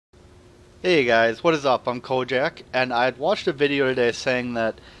Hey guys, what is up? I'm Kojak, and I had watched a video today saying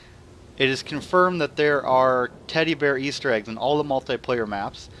that it is confirmed that there are teddy bear Easter eggs in all the multiplayer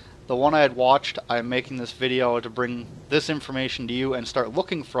maps. The one I had watched, I'm making this video to bring this information to you and start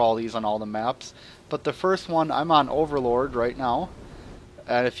looking for all these on all the maps. But the first one, I'm on Overlord right now,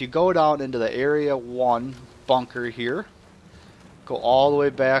 and if you go down into the Area 1 bunker here, go all the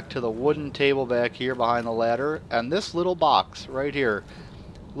way back to the wooden table back here behind the ladder, and this little box right here.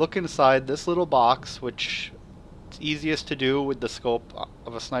 Look inside this little box, which is easiest to do with the scope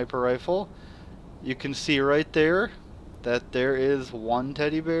of a sniper rifle. You can see right there that there is one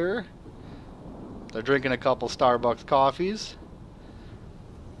teddy bear. They're drinking a couple Starbucks coffees.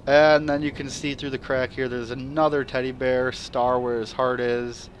 And then you can see through the crack here there's another teddy bear, star where his heart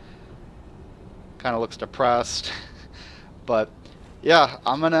is. Kind of looks depressed. But yeah,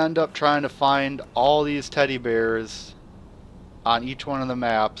 I'm going to end up trying to find all these teddy bears on each one of the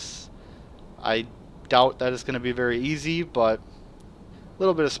maps. I doubt that it's going to be very easy, but a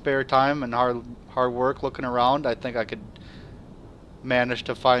little bit of spare time and hard work looking around, I think I could manage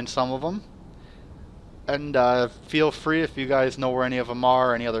to find some of them. And feel free, if you guys know where any of them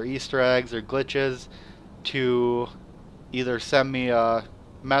are, any other Easter eggs or glitches, to either send me a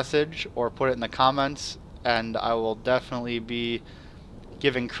message or put it in the comments, and I will definitely be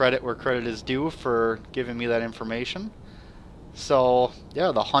giving credit where credit is due for giving me that information. So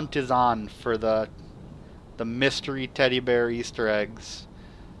yeah, the hunt is on for the mystery teddy bear Easter eggs.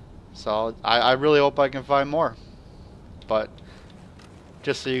 So I really hope I can find more. But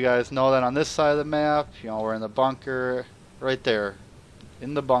just so you guys know that on this side of the map, you know, we're in the bunker right there.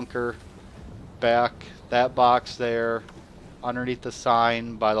 In the bunker, back, that box there, underneath the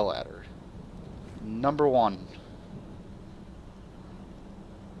sign by the ladder. Number 1.